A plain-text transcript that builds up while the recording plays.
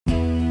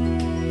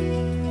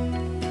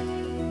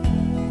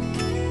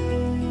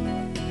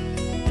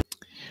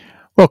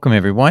Welcome,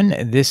 everyone.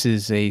 This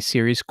is a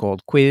series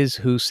called Quiz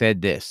Who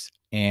Said This?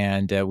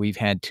 And we've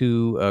had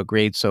two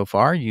grades so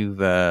far.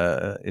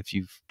 If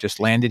you've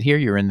just landed here,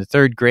 you're in the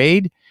third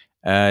grade.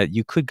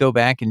 You could go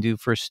back and do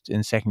first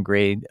and second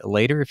grade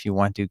later if you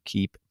want to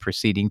keep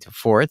proceeding to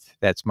fourth.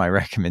 That's my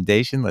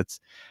recommendation. Let's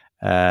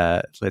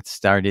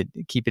start it,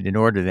 keep it in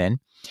order then.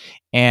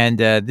 And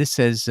this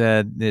says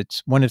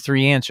it's one of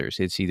three answers.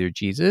 It's either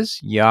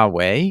Jesus,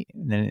 Yahweh,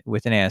 and then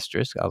with an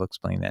asterisk. I'll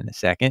explain that in a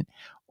second,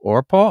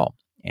 or Paul.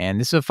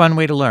 And this is a fun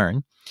way to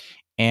learn.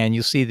 And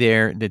you'll see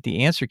there that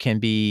the answer can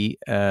be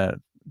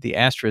the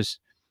asterisk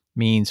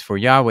means for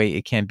Yahweh,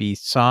 it can be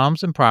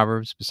Psalms and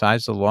Proverbs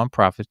besides the law and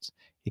prophets.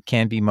 It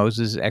can be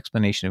Moses'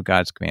 explanation of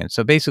God's command.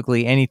 So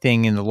basically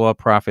anything in the law,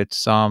 prophets,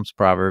 Psalms,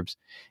 Proverbs,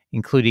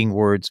 including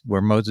words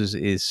where Moses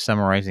is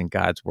summarizing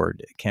God's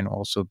word, can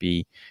also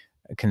be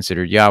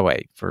considered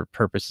Yahweh for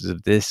purposes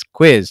of this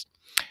quiz.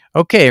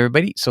 Okay,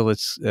 everybody, so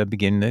let's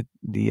begin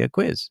the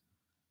quiz.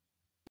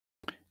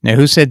 Now,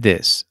 who said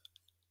this?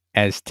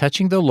 As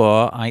touching the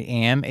law, I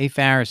am a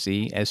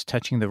Pharisee. As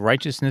touching the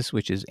righteousness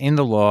which is in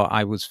the law,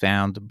 I was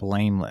found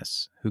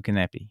blameless. Who can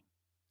that be?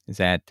 Is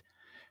that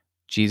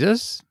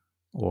Jesus?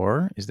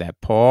 Or is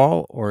that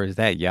Paul? Or is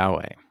that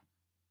Yahweh?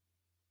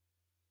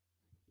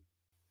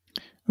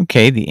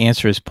 Okay, the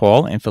answer is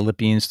Paul in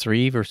Philippians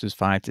 3, verses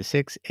 5 to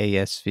 6,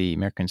 ASV,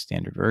 American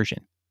Standard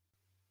Version.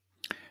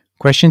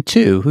 Question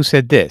 2, who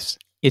said this?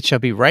 It shall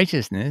be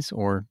righteousness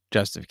or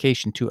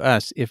justification to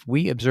us if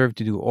we observe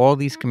to do all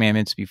these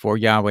commandments before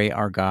Yahweh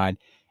our God,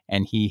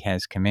 and he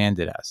has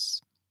commanded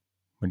us.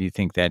 What do you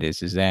think that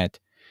is? Is that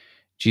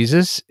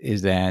Jesus?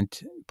 Is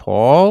that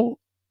Paul?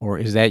 Or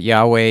is that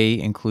Yahweh,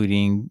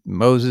 including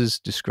Moses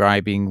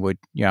describing what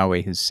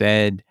Yahweh has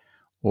said,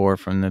 or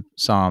from the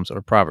Psalms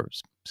or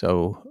Proverbs?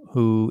 So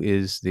who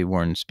is the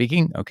one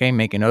speaking? Okay,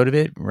 make a note of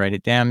it, write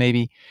it down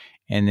maybe,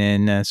 and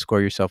then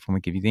score yourself when we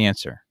give you the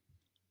answer.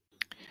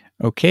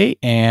 Okay,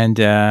 and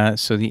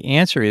so the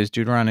answer is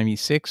Deuteronomy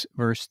 6,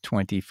 verse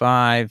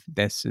 25.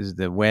 This is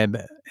the web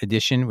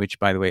edition, which,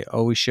 by the way,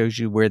 always shows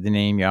you where the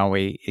name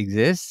Yahweh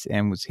exists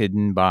and was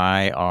hidden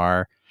by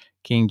our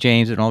King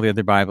James and all the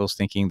other Bibles,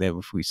 thinking that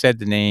if we said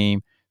the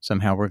name,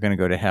 somehow we're going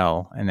to go to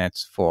hell, and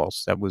that's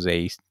false. That was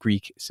a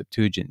Greek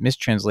Septuagint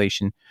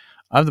mistranslation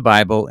of the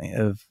Bible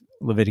of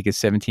Leviticus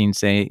 17,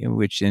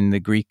 which in the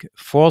Greek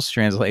false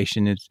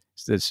translation is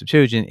the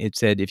Septuagint. It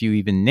said, if you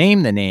even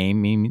name the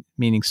name,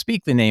 meaning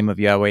speak the name of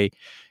Yahweh,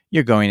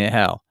 you're going to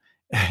hell.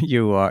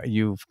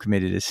 You've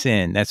committed a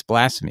sin. That's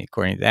blasphemy,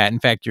 according to that. In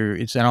fact,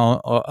 it's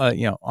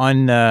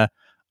an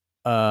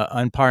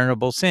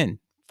unpardonable sin.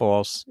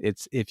 False.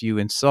 It's if you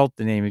insult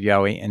the name of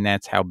Yahweh, and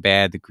that's how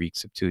bad the Greek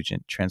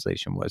Septuagint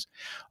translation was.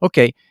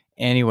 Okay.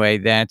 Anyway,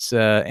 that's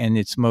and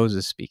it's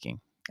Moses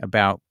speaking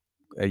about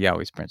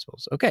Yahweh's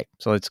principles. Okay,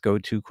 so let's go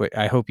to quick.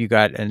 I hope you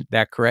got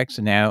that correct.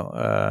 So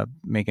now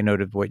make a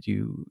note of what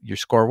your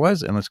score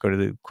was, and let's go to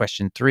the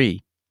question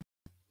 3.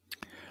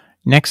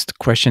 Next,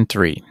 question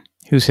 3.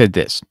 Who said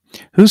this?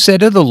 Who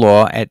said of the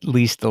law at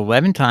least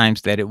 11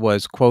 times that it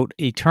was, quote,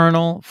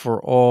 eternal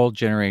for all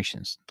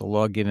generations? The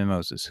law given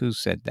Moses. Who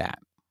said that?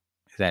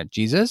 Is that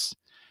Jesus?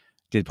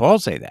 Did Paul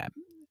say that?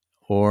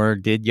 Or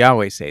did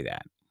Yahweh say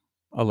that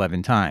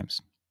 11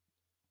 times?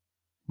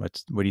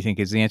 What do you think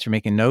is the answer?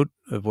 Make a note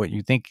of what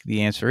you think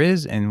the answer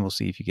is, and we'll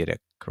see if you get it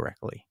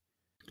correctly.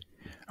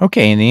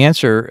 Okay, and the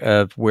answer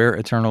of where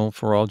eternal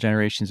for all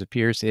generations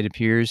appears, it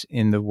appears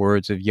in the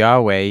words of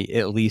Yahweh,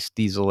 at least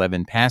these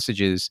 11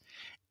 passages.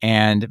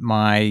 And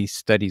my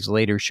studies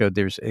later showed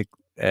there's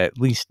at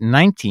least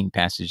 19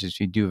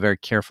 passages. You do very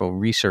careful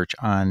research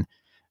on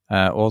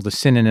all the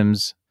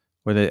synonyms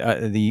or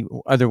the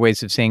other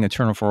ways of saying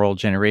eternal for all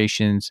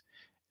generations,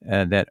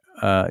 that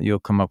you'll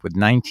come up with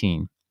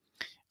 19.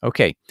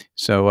 Okay,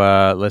 so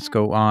let's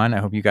go on.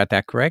 I hope you got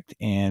that correct,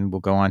 and we'll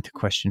go on to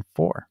question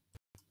 4.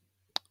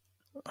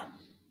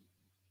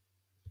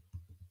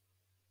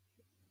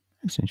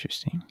 That's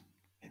interesting.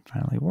 It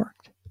finally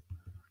worked.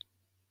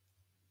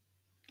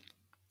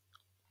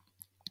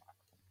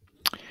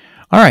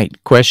 All right,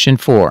 question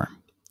 4.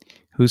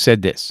 Who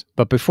said this?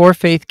 But before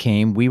faith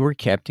came, we were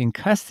kept in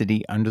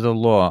custody under the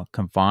law,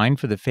 confined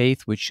for the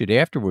faith which should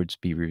afterwards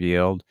be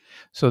revealed,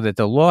 so that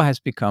the law has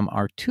become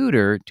our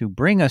tutor to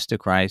bring us to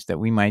Christ, that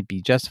we might be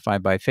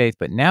justified by faith.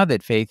 But now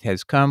that faith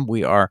has come,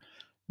 we are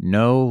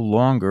no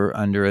longer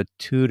under a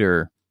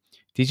tutor.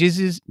 Did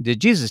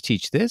Jesus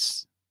teach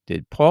this?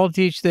 Did Paul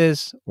teach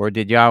this? Or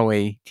did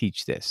Yahweh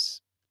teach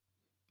this?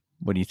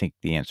 What do you think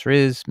the answer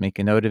is? Make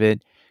a note of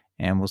it,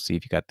 and we'll see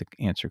if you got the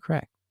answer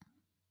correct.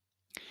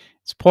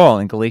 It's Paul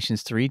in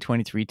Galatians 3,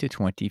 23 to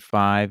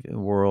 25,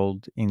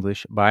 World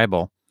English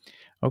Bible.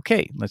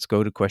 Okay, let's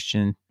go to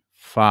question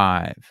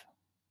 5.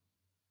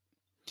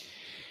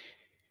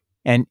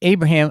 And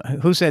Abraham,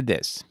 who said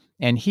this?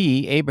 And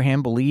he,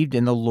 Abraham, believed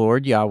in the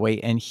Lord Yahweh,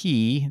 and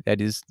he,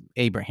 that is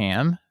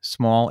Abraham,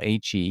 small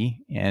h-e,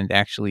 and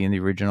actually in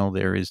the original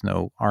there is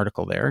no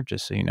article there,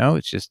 just so you know.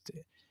 It's just,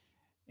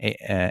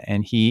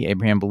 and he,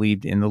 Abraham,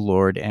 believed in the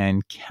Lord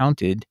and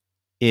counted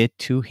it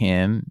to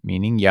him,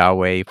 meaning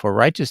Yahweh, for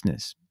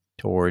righteousness.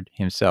 toward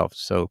himself.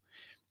 So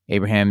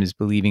Abraham is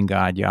believing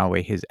God,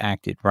 Yahweh, has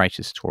acted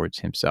righteous towards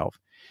himself.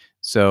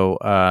 So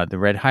the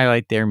red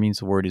highlight there means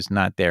the word is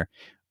not there.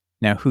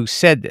 Now, who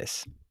said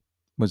this?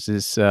 Was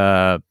this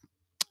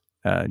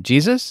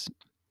Jesus?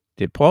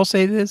 Did Paul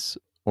say this?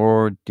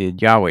 Or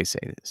did Yahweh say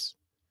this?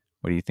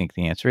 What do you think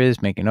the answer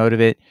is? Make a note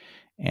of it,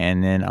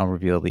 and then I'll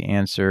reveal the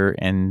answer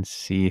and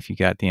see if you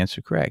got the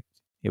answer correct.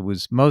 It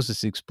was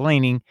Moses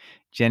explaining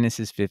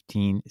Genesis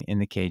 15 in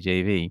the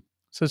KJV.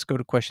 So let's go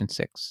to question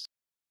 6.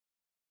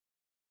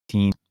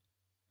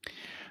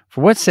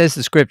 For what says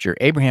the scripture?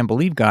 Abraham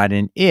believed God,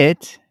 and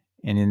it,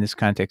 and in this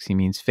context he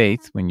means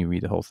faith when you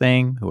read the whole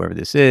thing, whoever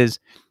this is,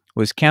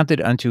 was counted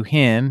unto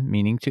him,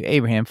 meaning to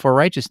Abraham, for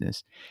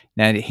righteousness.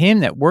 Now to him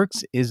that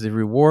works is the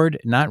reward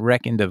not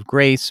reckoned of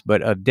grace,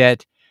 but of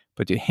debt.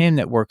 But to him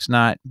that works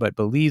not, but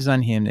believes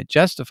on him that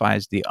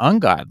justifies the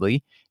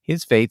ungodly,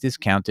 his faith is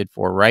counted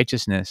for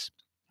righteousness.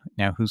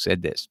 Now who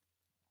said this?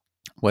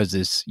 Was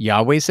this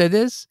Yahweh said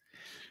this?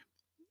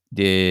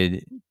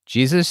 Did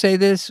Jesus say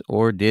this,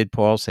 or did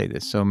Paul say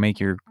this? So make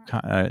your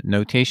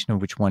notation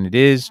of which one it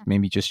is.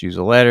 Maybe just use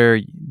a letter,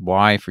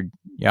 Y for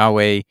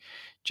Yahweh,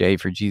 J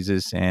for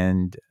Jesus,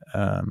 and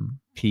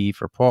P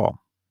for Paul.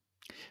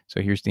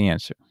 So here's the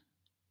answer.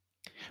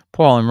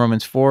 Paul in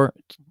Romans 4,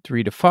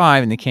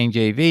 3-5 in the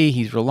KJV,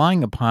 he's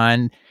relying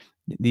upon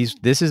these.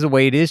 This is the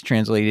way it is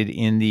translated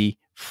in the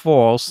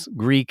false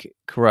Greek,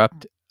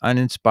 corrupt,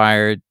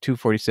 uninspired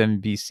 247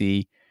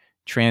 BC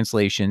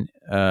translation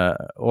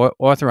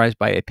authorized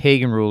by a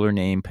pagan ruler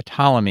named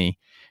Ptolemy,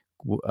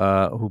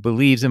 who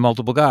believes in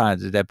multiple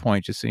gods at that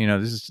point. Just so you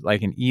know, this is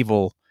like an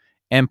evil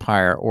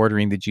empire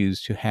ordering the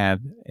Jews to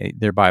have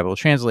their Bible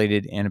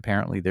translated, and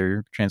apparently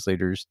their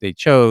translators they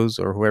chose,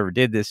 or whoever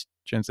did this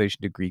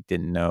translation to Greek,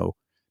 didn't know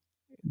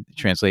the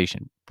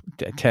translation,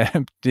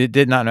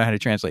 did not know how to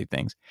translate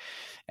things.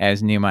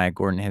 As Nehemiah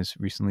Gordon has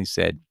recently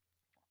said,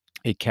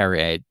 a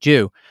Karaite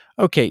Jew.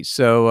 Okay,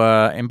 so,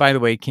 and by the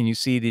way, can you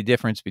see the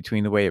difference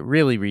between the way it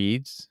really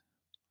reads?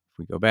 If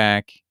we go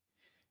back,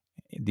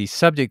 the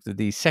subject of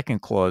the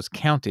second clause,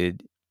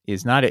 counted,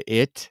 is not a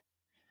it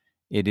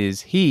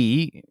is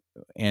he,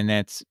 and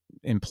that's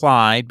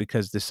implied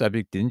because the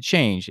subject didn't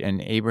change.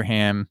 And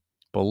Abraham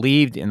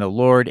believed in the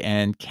Lord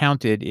and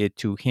counted it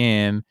to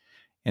him,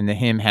 and the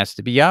him has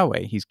to be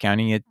Yahweh. He's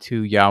counting it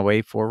to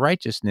Yahweh for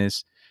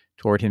righteousness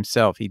toward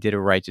himself. He did a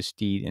righteous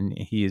deed, and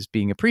he is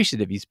being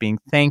appreciative. He's being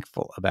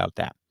thankful about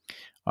that.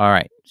 All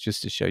right,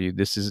 just to show you,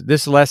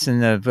 this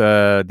lesson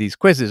of these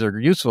quizzes are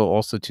useful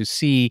also to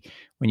see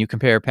when you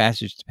compare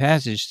passage to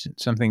passage,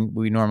 something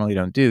we normally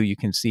don't do. You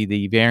can see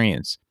the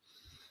variance.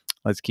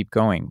 Let's keep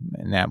going.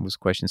 And that was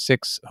question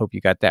 6. Hope you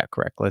got that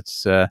correct.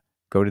 Let's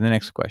go to the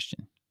next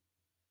question.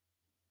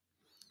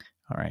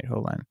 All right,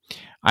 hold on.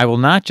 I will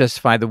not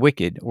justify the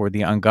wicked or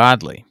the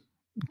ungodly.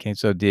 Okay,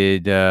 so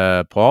did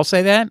Paul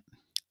say that?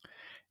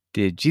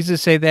 Did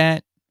Jesus say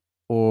that?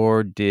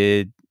 Or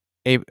did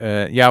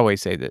Yahweh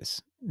say this?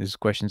 This is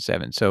question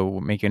 7. So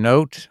make a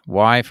note.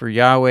 Y for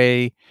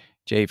Yahweh,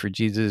 J for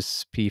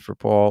Jesus, P for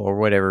Paul, or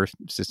whatever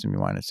system you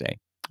want to say.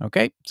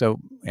 Okay, so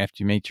after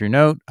you make your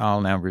note,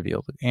 I'll now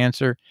reveal the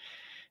answer.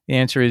 The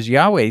answer is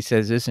Yahweh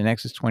says this in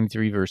Exodus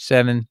 23, verse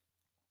 7.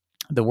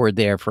 The word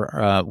there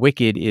for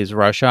wicked is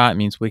rasha. It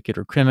means wicked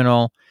or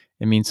criminal.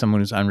 It means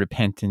someone who's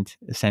unrepentant,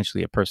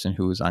 essentially a person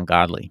who is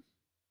ungodly.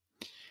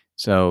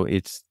 So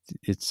it's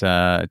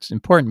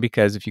important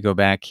because if you go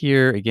back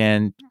here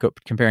again,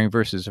 comparing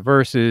verses to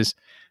verses,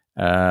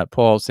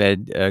 Paul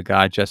said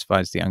God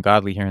justifies the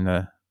ungodly here in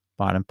the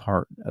bottom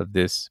part of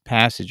this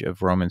passage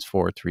of Romans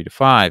 4,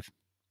 3-5.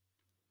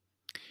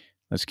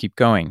 Let's keep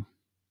going.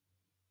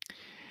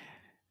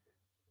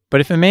 But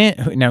if a man,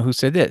 now who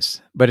said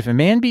this? But if a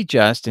man be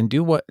just and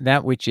do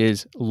that which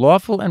is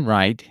lawful and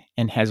right,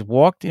 and has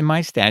walked in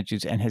my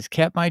statutes and has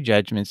kept my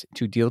judgments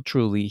to deal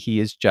truly, he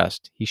is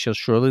just. He shall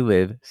surely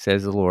live,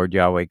 says the Lord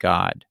Yahweh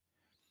God.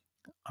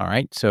 All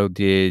right. So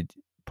did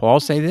Paul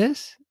say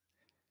this?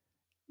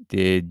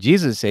 Did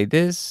Jesus say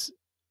this?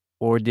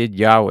 Or did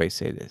Yahweh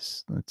say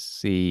this? Let's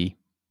see.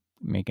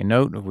 Make a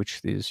note of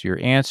which is your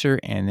answer,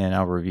 and then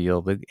I'll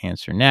reveal the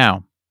answer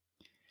now.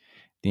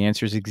 The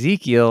answer is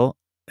Ezekiel,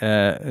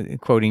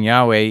 quoting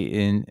Yahweh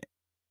in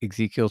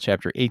Ezekiel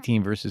chapter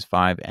 18, verses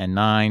 5 and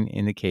 9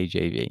 in the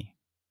KJV.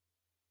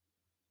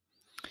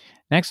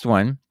 Next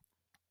one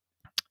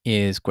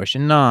is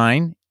question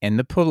 9. And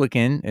the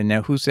publican, and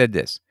now who said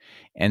this?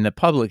 And the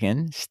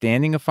publican,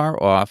 standing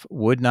afar off,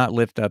 would not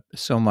lift up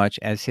so much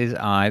as his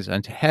eyes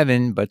unto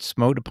heaven, but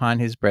smote upon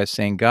his breast,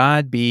 saying,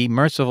 God be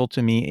merciful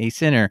to me, a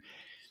sinner.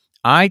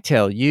 I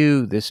tell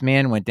you, this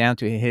man went down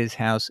to his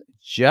house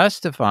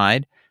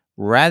justified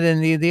rather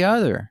than the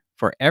other.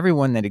 For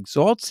everyone that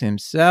exalts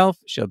himself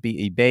shall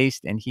be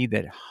abased, and he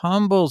that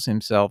humbles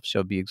himself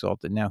shall be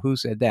exalted. Now, who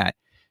said that?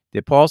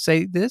 Did Paul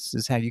say this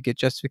is how you get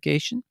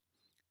justification?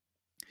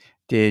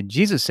 Did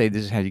Jesus say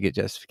this is how you get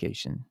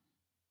justification?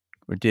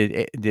 Or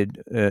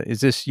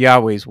is this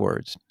Yahweh's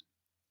words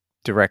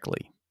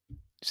directly,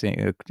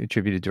 saying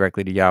attributed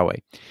directly to Yahweh?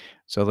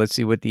 So let's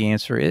see what the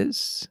answer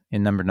is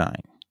in number 9.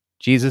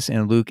 Jesus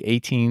in Luke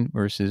 18,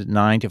 verses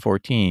 9 to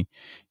 14,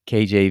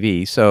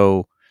 KJV.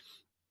 So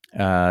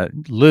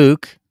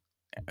Luke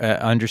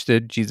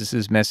understood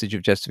Jesus' message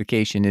of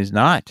justification is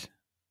not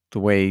the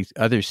way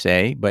others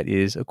say, but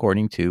is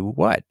according to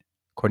what?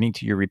 According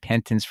to your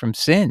repentance from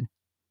sin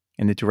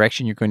and the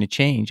direction you're going to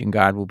change. And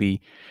God will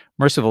be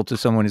merciful to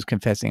someone who's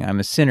confessing, I'm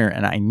a sinner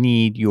and I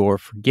need your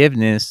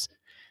forgiveness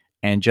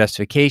and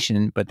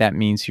justification. But that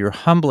means you're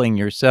humbling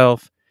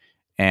yourself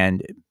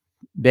and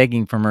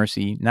begging for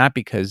mercy, not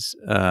because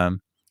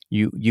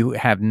you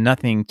have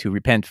nothing to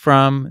repent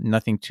from,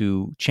 nothing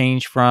to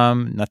change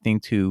from, nothing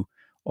to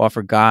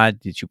offer God.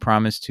 Did you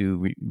promise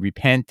to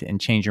repent and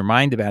change your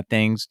mind about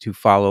things, to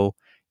follow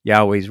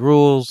Yahweh's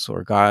rules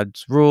or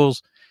God's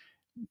rules?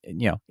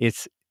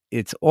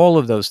 It's all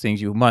of those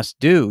things you must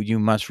do. You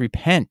must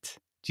repent.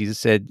 Jesus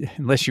said,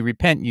 unless you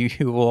repent,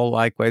 you will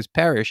likewise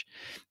perish.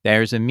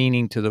 There's a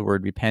meaning to the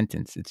word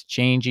repentance. It's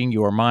changing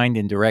your mind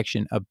and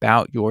direction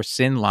about your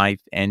sin life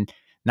and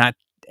not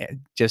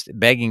just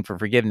begging for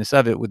forgiveness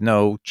of it with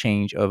no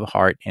change of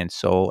heart and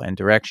soul and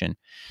direction.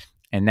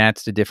 And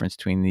that's the difference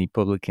between the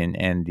publican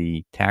and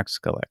the tax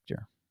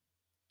collector.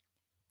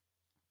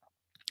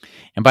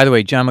 And by the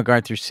way, John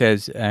MacArthur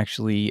says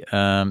actually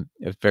a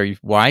very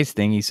wise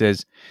thing. He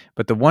says,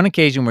 but the one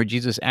occasion where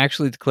Jesus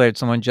actually declared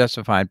someone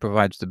justified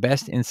provides the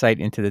best insight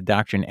into the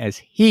doctrine as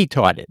he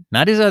taught it,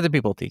 not as other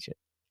people teach it,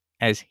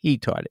 as he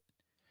taught it.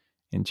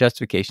 And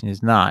justification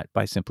is not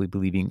by simply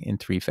believing in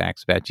three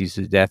facts about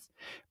Jesus' death,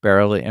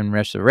 burial, and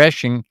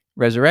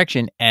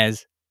resurrection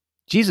as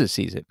Jesus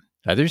sees it.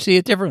 Others see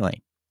it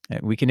differently.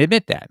 We can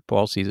admit that.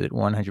 Paul sees it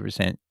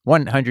 100%,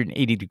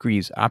 180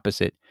 degrees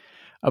opposite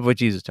of what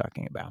Jesus is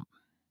talking about.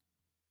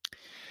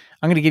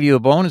 I'm going to give you a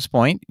bonus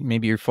point.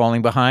 Maybe you're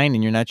falling behind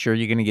and you're not sure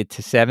you're going to get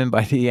to 7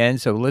 by the end.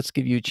 So let's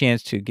give you a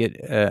chance to get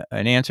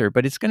an answer,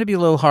 but it's going to be a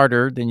little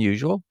harder than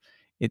usual.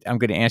 I'm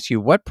going to ask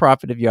you what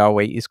prophet of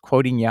Yahweh is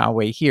quoting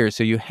Yahweh here.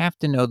 So you have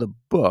to know the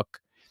book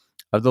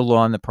of the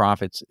law and the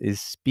prophets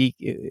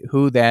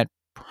who that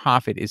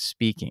prophet is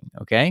speaking.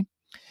 Okay.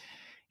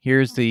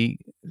 Here's the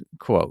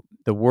quote.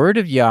 The word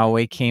of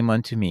Yahweh came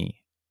unto me.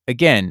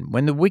 Again,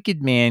 when the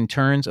wicked man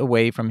turns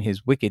away from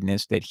his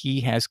wickedness that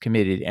he has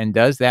committed and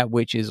does that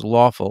which is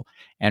lawful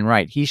and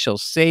right, he shall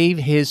save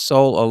his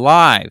soul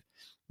alive,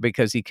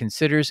 because he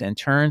considers and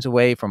turns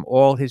away from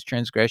all his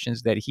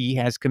transgressions that he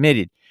has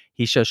committed.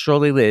 He shall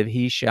surely live,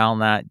 he shall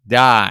not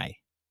die.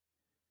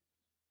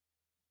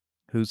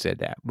 Who said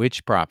that?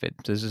 Which prophet?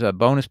 This is a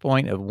bonus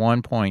point of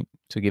 1 point.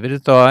 So give it a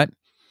thought.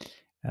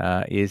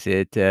 Is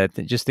it,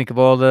 just think of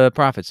all the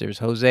prophets. There's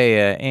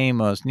Hosea,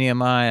 Amos,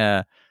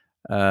 Nehemiah,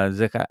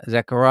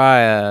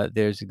 Zechariah,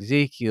 there's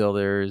Ezekiel,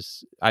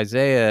 there's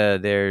Isaiah,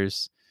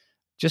 there's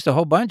just a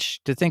whole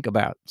bunch to think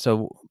about.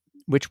 So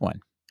which one?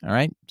 All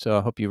right. So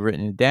I hope you've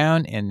written it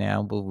down, and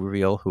now we'll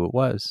reveal who it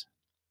was.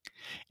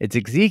 It's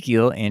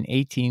Ezekiel in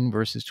 18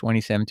 verses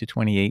 27 to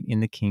 28 in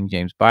the King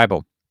James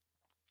Bible.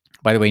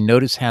 By the way,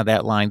 notice how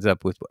that lines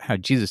up with how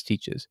Jesus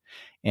teaches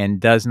and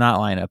does not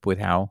line up with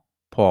how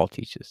Paul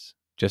teaches.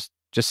 Just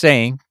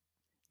saying.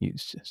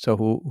 So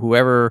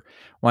whoever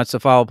wants to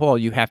follow Paul,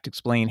 you have to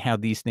explain how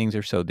these things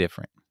are so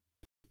different.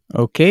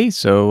 Okay,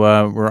 so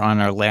we're on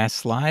our last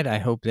slide. I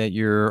hope that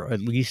you're at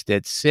least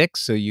at 6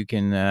 so you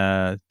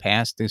can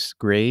pass this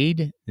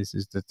grade. This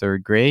is the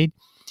 3rd grade.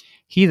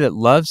 He that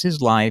loves his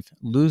life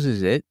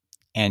loses it,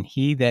 and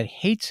he that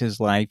hates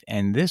his life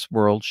and this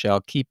world shall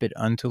keep it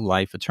unto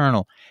life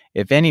eternal.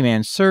 If any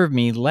man serve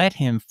me, let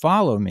him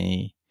follow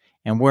me,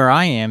 and where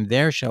I am,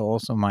 there shall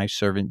also my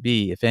servant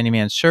be. If any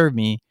man serve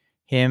me,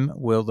 him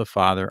will the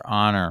Father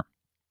honor.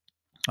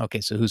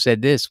 Okay, so who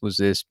said this? Was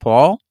this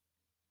Paul?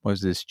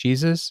 Was this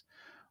Jesus?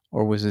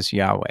 Or was this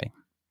Yahweh?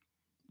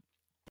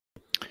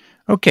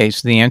 Okay,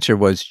 so the answer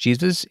was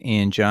Jesus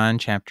in John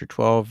chapter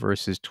 12,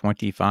 verses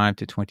 25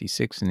 to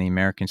 26 in the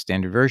American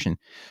Standard Version.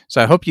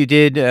 So I hope you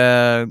did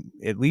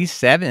at least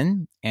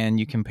 7, and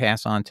you can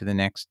pass on to the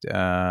next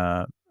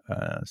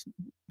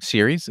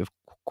series of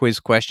quiz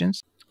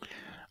questions.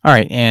 All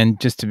right,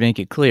 and just to make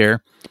it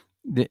clear,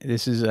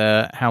 this is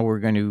how we're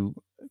going to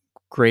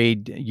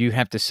grade. You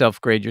have to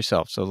self-grade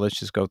yourself. So let's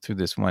just go through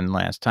this one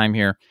last time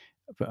here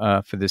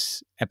for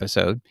this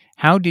episode.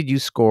 How did you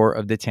score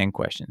of the 10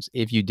 questions?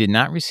 If you did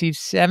not receive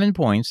 7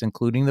 points,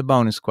 including the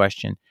bonus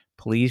question,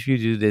 please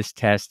redo this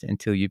test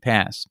until you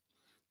pass.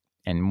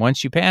 And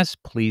once you pass,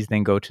 please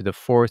then go to the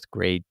 4th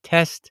grade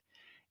test,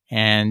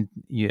 and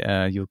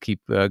you'll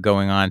keep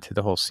going on to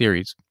the whole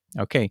series.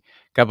 Okay.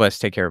 God bless.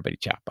 Take care, everybody.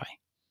 Ciao. Bye.